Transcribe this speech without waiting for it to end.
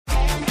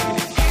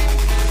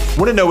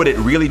Want to know what it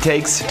really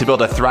takes to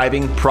build a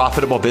thriving,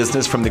 profitable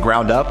business from the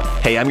ground up?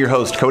 Hey, I'm your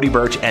host, Cody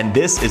Birch, and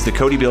this is the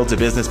Cody Builds a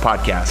Business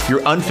podcast,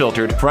 your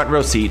unfiltered front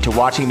row seat to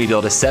watching me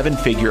build a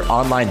 7-figure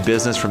online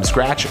business from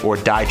scratch or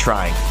die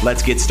trying.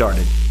 Let's get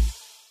started.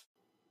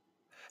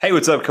 Hey,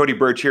 what's up? Cody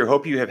Birch here.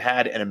 Hope you have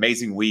had an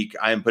amazing week.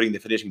 I am putting the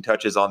finishing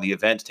touches on the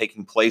event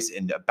taking place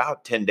in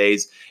about 10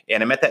 days.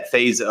 And I'm at that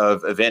phase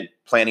of event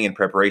planning and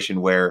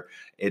preparation where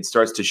it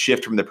starts to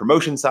shift from the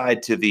promotion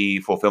side to the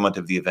fulfillment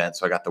of the event.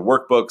 So I got the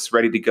workbooks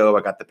ready to go.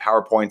 I got the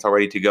PowerPoints all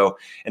ready to go.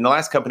 In the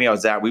last company I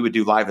was at, we would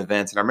do live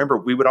events. And I remember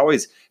we would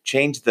always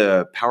change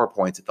the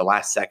PowerPoints at the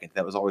last second.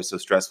 That was always so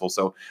stressful.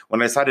 So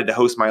when I decided to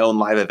host my own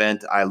live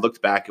event, I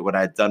looked back at what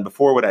I had done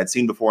before, what I had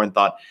seen before, and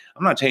thought,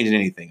 I'm not changing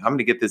anything. I'm going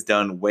to get this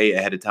done way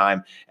ahead of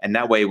time. And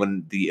that way,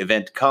 when the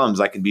event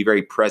comes, I can be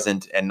very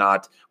present and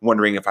not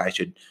wondering if I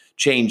should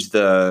change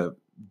the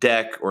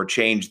deck or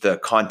change the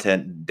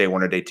content day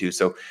one or day two.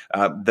 So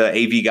the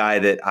AV guy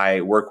that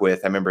I work with,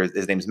 I remember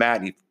his name's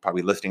Matt. He's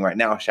probably listening right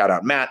now. Shout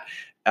out, Matt.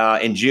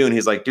 In June,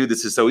 he's like, dude,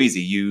 this is so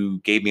easy. You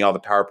gave me all the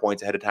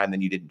PowerPoints ahead of time,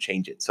 then you didn't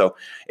change it. So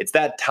it's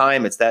that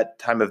time of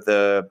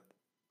the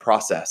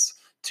process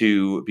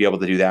to be able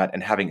to do that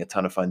and having a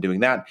ton of fun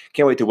doing that.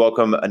 Can't wait to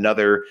welcome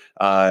another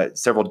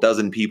several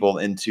dozen people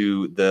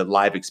into the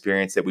live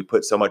experience that we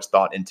put so much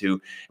thought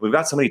into. We've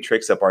got so many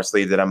tricks up our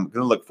sleeve that I'm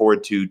going to look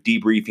forward to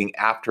debriefing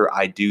after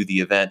I do the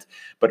event.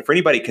 But for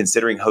anybody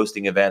considering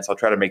hosting events, I'll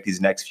try to make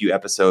these next few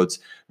episodes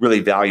really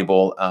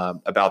valuable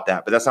about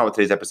that. But that's not what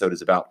today's episode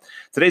is about.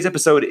 Today's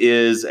episode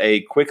is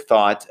a quick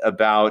thought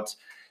about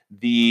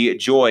the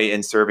joy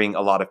in serving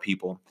a lot of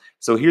people.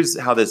 So here's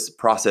how this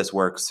process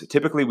works.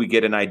 Typically, we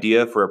get an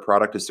idea for a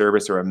product, a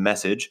service, or a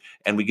message,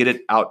 and we get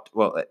it out.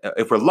 Well,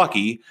 if we're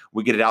lucky,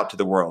 we get it out to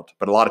the world.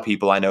 But a lot of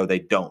people I know, they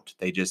don't.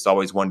 They just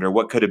always wonder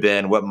what could have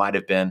been, what might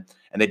have been,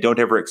 and they don't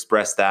ever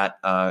express that,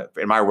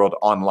 in my world,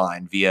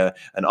 online via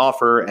an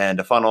offer and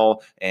a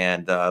funnel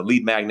and a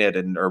lead magnet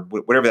or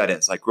whatever that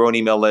is, like grow an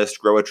email list,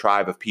 grow a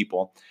tribe of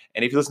people.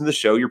 And if you listen to the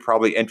show, you're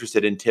probably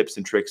interested in tips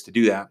and tricks to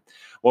do that.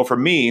 Well, for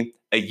me,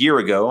 a year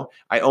ago,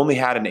 I only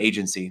had an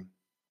agency.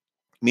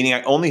 Meaning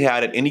I only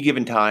had at any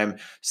given time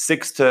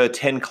 6 to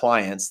 10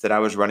 clients that I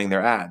was running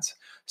their ads.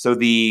 So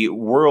the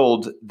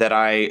world that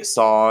I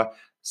saw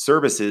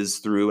services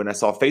through and I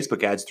saw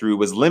Facebook ads through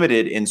was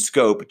limited in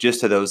scope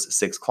just to those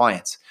 6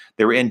 clients.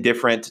 They were in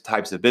different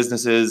types of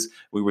businesses.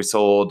 We were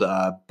sold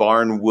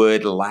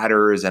barnwood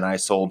ladders, and I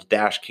sold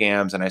dash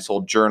cams, and I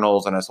sold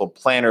journals, and I sold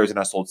planners, and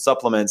I sold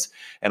supplements,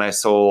 and I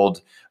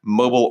sold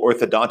mobile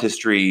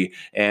orthodontistry,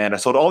 and I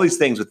sold all these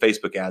things with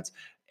Facebook ads.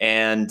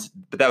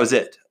 But that was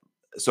it.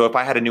 So if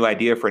I had a new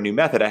idea for a new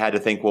method, I had to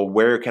think, well,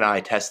 where can I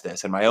test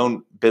this in my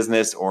own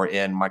business or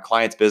in my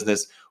client's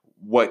business?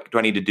 What do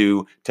I need to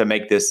do to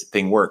make this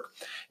thing work?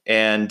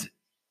 And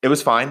it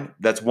was fine.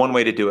 That's one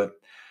way to do it.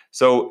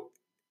 So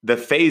the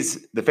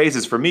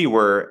phases for me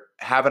were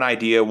have an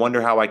idea,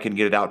 wonder how I can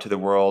get it out to the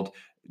world,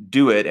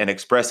 do it and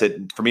express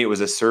it. For me, it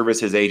was a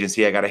services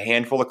agency. I got a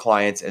handful of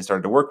clients and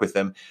started to work with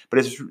them, but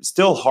it's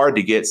still hard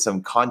to get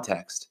some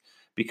context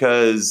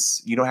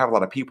because you don't have a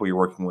lot of people you're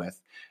working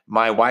with.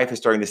 My wife is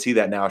starting to see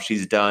that now.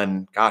 She's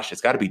done,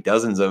 it's got to be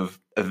dozens of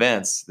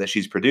events that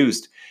she's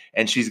produced.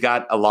 And she's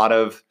got a lot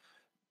of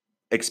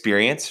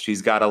experience.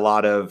 She's got a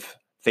lot of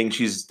things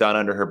she's done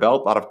under her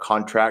belt, a lot of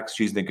contracts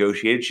she's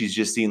negotiated. She's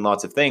just seen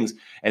lots of things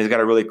and has got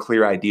a really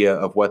clear idea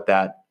of what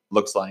that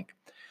looks like,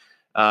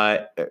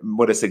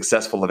 what a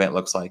successful event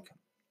looks like.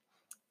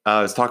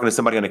 I was talking to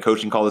somebody on a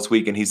coaching call this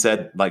week, and he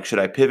said, should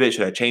I pivot?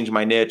 Should I change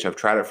my niche? I've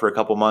tried it for a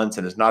couple months,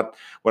 and it's not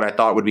what I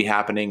thought would be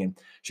happening. And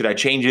should I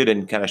change it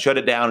and kind of shut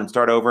it down and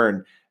start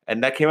over?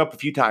 And that came up a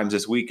few times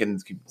this week in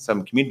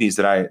some communities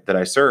that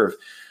I serve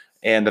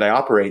and that I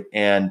operate.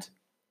 And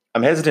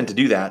I'm hesitant to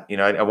do that.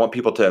 I want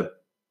people to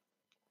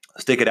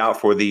stick it out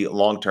for the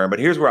long term. But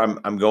here's where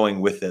I'm going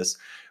with this.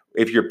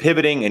 If you're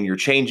pivoting and you're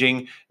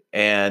changing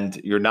and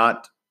you're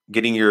not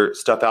getting your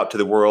stuff out to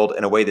the world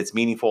in a way that's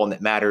meaningful and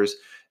that matters,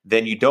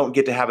 then you don't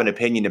get to have an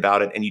opinion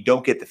about it and you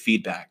don't get the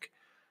feedback.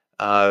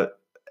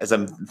 As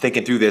I'm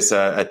thinking through this,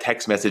 a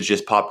text message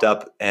just popped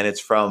up and it's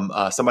from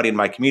somebody in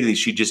my community.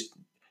 She just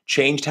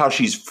changed how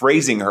she's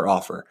phrasing her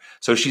offer.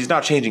 So she's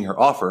not changing her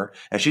offer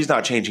and she's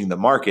not changing the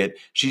market.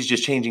 She's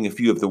just changing a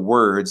few of the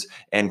words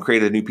and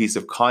created a new piece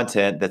of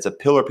content that's a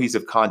pillar piece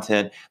of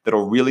content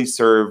that'll really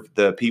serve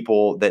the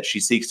people that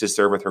she seeks to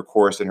serve with her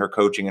course and her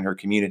coaching and her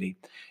community.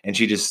 And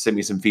she just sent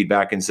me some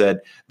feedback and said,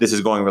 this is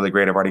going really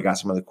great. I've already got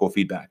some really cool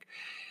feedback.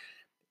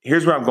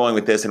 Here's where I'm going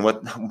with this and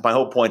what my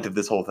whole point of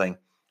this whole thing.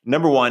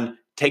 Number one,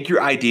 take your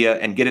idea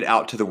and get it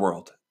out to the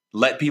world.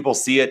 Let people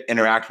see it,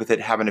 interact with it,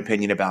 have an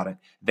opinion about it.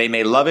 They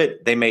may love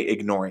it, they may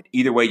ignore it.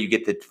 Either way, you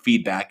get the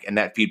feedback, and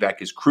that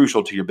feedback is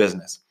crucial to your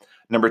business.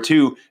 Number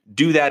two,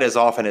 do that as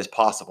often as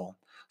possible.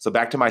 So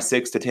back to my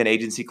 6 to 10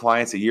 agency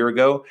clients a year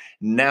ago,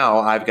 now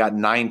I've got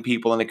 9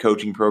 people in the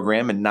coaching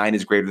program, and 9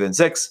 is greater than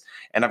 6.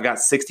 And I've got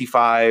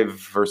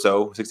 65 or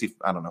so,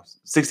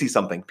 60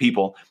 something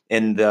people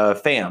in the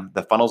FAM,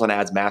 the Funnels and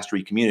Ads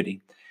Mastery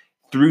community.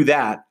 through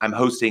that, I'm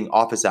hosting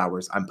office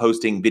hours. I'm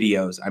posting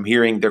videos. I'm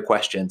hearing their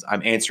questions.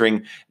 I'm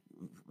answering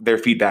their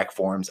feedback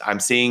forms. I'm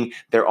seeing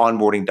their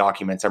onboarding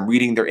documents. I'm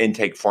reading their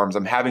intake forms.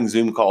 I'm having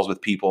Zoom calls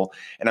with people,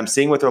 and I'm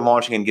seeing what they're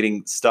launching and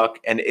getting stuck.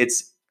 And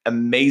it's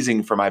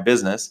amazing for my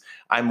business.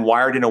 I'm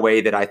wired in a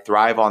way that I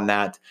thrive on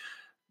that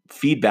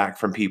feedback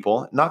from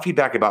people, not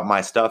feedback about my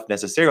stuff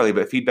necessarily,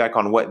 but feedback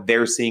on what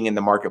they're seeing in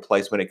the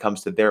marketplace when it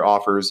comes to their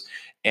offers.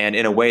 And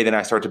in a way, then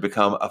I start to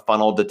become a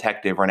funnel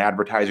detective or an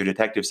advertiser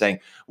detective saying,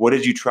 what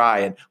did you try?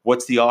 And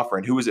what's the offer?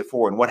 And who is it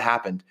for? And what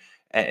happened?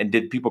 And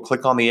did people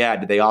click on the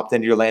ad? Did they opt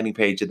into your landing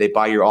page? Did they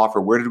buy your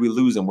offer? Where did we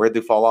lose them? Where did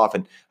they fall off?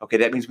 And okay,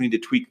 that means we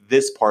need to tweak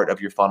this part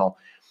of your funnel.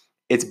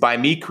 It's by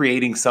me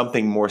creating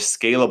something more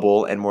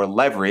scalable and more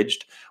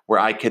leveraged where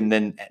I can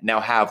then now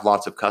have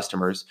lots of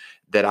customers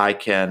that I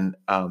can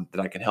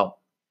help.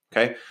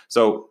 Okay,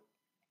 so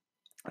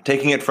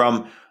taking it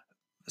from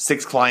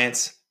 6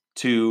 clients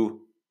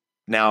to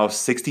now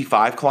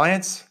 65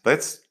 clients,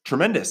 that's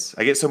tremendous.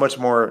 I get so much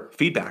more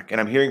feedback,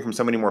 and I'm hearing from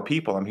so many more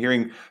people. I'm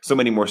hearing so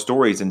many more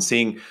stories and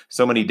seeing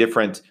so many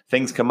different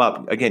things come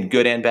up. Again,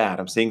 good and bad.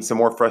 I'm seeing some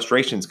more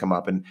frustrations come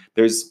up, and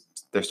they're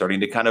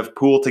starting to kind of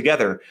pool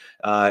together,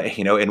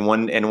 in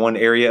one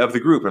area of the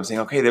group. I'm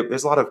saying, okay,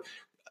 there's a lot of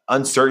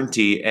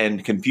uncertainty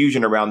and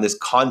confusion around this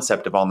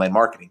concept of online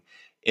marketing.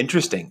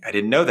 Interesting. I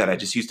didn't know that. I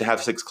just used to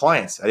have 6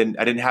 clients. I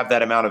didn't have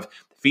that amount of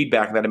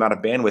feedback and that amount of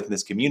bandwidth in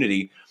this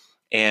community,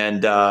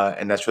 and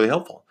that's really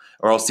helpful.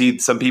 Or I'll see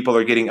some people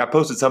are getting. I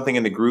posted something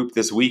in the group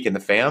this week in the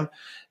fam,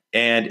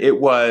 and it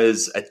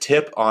was a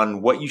tip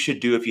on what you should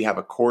do if you have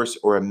a course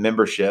or a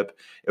membership.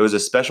 It was a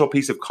special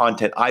piece of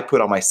content I put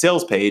on my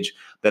sales page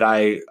that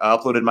I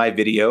uploaded my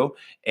video,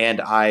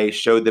 and I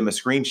showed them a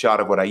screenshot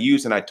of what I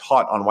used, and I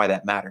taught on why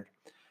that mattered.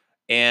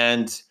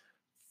 And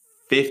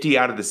 50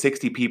 out of the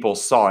 60 people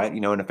saw it.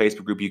 In a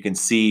Facebook group, you can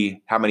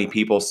see how many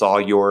people saw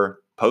your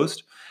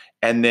post.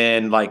 And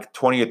then like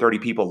 20 or 30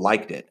 people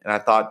liked it. And I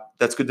thought,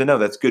 that's good to know.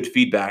 That's good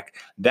feedback.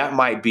 That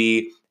might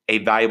be a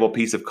valuable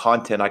piece of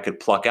content I could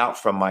pluck out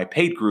from my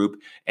paid group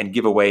and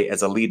give away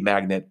as a lead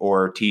magnet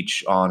or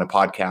teach on a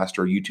podcast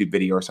or YouTube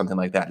video or something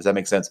like that. Does that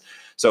make sense?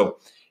 So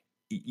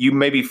you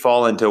maybe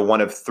fall into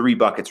one of 3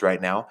 buckets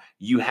right now.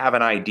 You have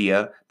an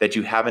idea that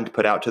you haven't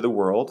put out to the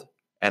world,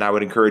 and I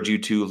would encourage you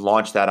to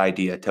launch that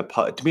idea.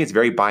 To me, it's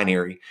very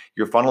binary.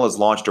 Your funnel is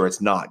launched or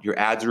it's not. Your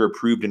ads are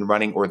approved and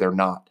running or they're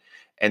not.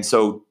 And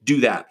so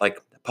do that, like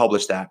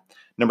publish that.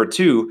 Number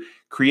 2,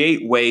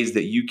 create ways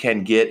that you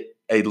can get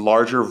a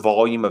larger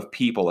volume of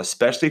people,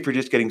 especially if you're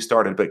just getting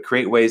started, but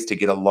create ways to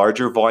get a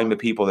larger volume of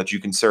people that you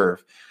can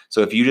serve.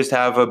 So if you just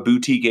have a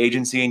boutique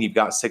agency and you've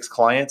got 6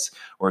 clients,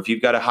 or if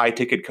you've got a high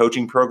ticket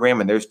coaching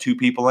program and there's 2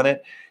 people in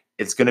it,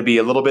 it's going to be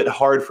a little bit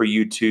hard for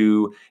you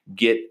to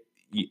get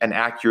an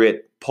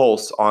accurate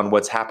pulse on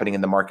what's happening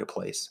in the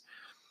marketplace.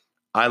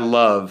 I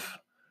love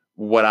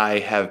what I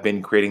have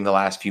been creating the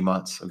last few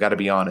months. I've got to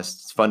be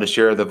honest. It's fun to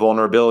share the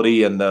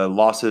vulnerability and the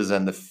losses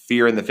and the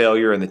fear and the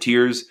failure and the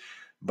tears,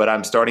 but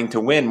I'm starting to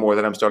win more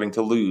than I'm starting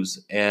to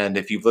lose. And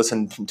if you've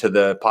listened to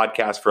the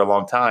podcast for a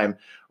long time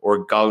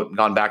or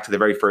gone back to the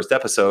very first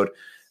episode,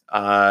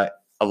 a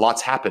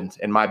lot's happened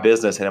in my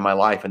business and in my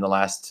life in the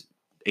last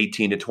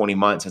 18 to 20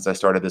 months since I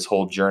started this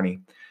whole journey.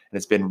 And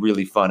it's been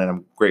really fun, and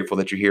I'm grateful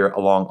that you're here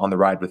along on the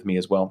ride with me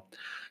as well.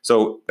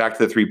 So back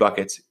to the 3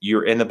 buckets.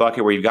 You're in the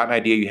bucket where you've got an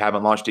idea, you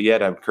haven't launched it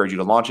yet. I would encourage you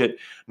to launch it.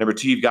 Number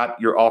 2, you've got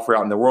your offer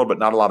out in the world, but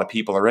not a lot of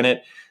people are in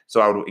it. So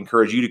I would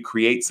encourage you to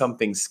create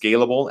something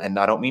scalable, and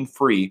I don't mean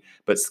free,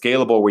 but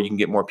scalable, where you can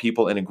get more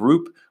people in a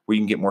group, where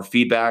you can get more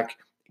feedback,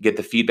 get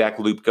the feedback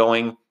loop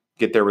going,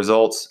 get their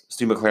results.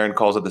 Stu McLaren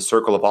calls it the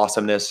circle of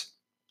awesomeness.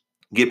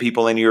 Get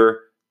people in your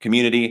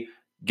community,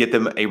 get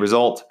them a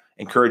result,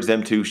 encourage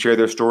them to share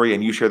their story,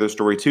 and you share their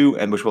story too,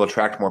 and which will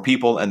attract more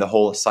people, and the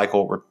whole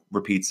cycle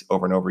repeats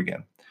over and over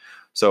again.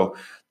 So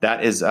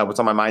that is what's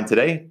on my mind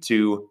today: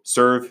 to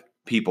serve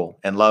people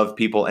and love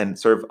people and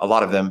serve a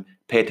lot of them.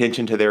 Pay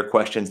attention to their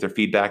questions, their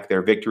feedback,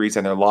 their victories,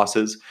 and their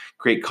losses.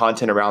 Create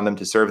content around them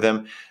to serve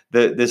them.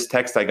 This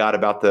text I got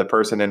about the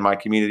person in my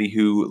community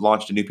who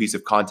launched a new piece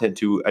of content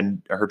to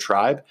her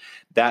tribe,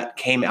 that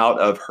came out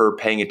of her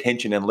paying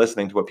attention and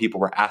listening to what people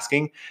were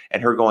asking,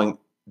 and her going,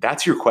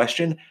 "That's your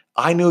question?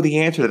 I know the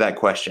answer to that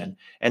question."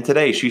 And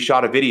today she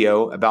shot a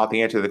video about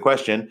the answer to the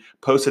question,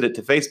 posted it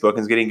to Facebook, and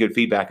is getting good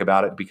feedback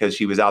about it because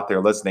she was out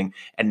there listening.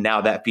 And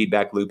now that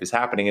feedback loop is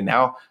happening. And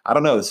now, I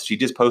don't know, she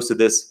just posted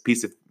this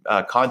piece of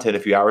content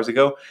a few hours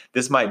ago.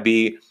 This might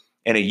be,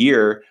 in a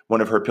year, one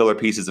of her pillar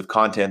pieces of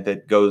content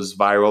that goes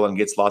viral and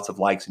gets lots of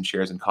likes and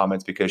shares and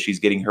comments because she's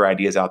getting her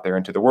ideas out there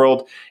into the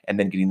world and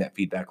then getting that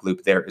feedback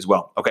loop there as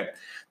well. Okay,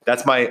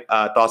 that's my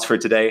thoughts for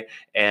today.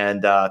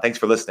 And thanks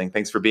for listening.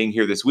 Thanks for being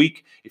here this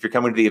week. If you're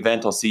coming to the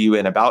event, I'll see you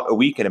in about a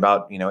week, in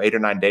about 8 or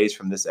 9 days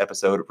from this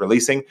episode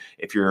releasing.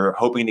 If you're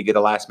hoping to get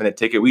a last minute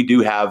ticket, we do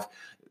have,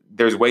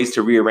 there's ways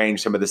to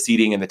rearrange some of the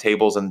seating and the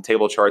tables and the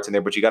table charts in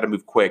there, but you got to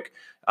move quick.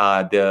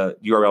 The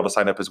URL to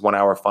sign up is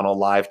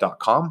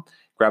onehourfunnellive.com.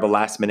 Grab a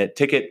last minute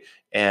ticket,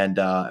 And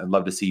I'd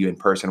love to see you in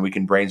person. We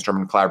can brainstorm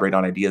and collaborate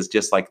on ideas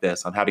just like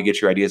this, on how to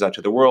get your ideas out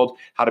to the world,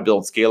 how to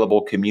build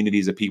scalable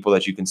communities of people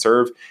that you can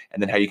serve,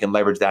 and then how you can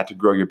leverage that to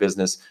grow your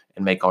business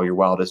and make all your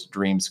wildest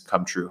dreams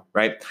come true,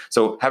 right?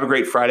 So have a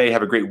great Friday.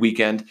 Have a great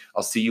weekend.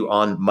 I'll see you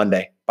on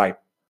Monday. Bye.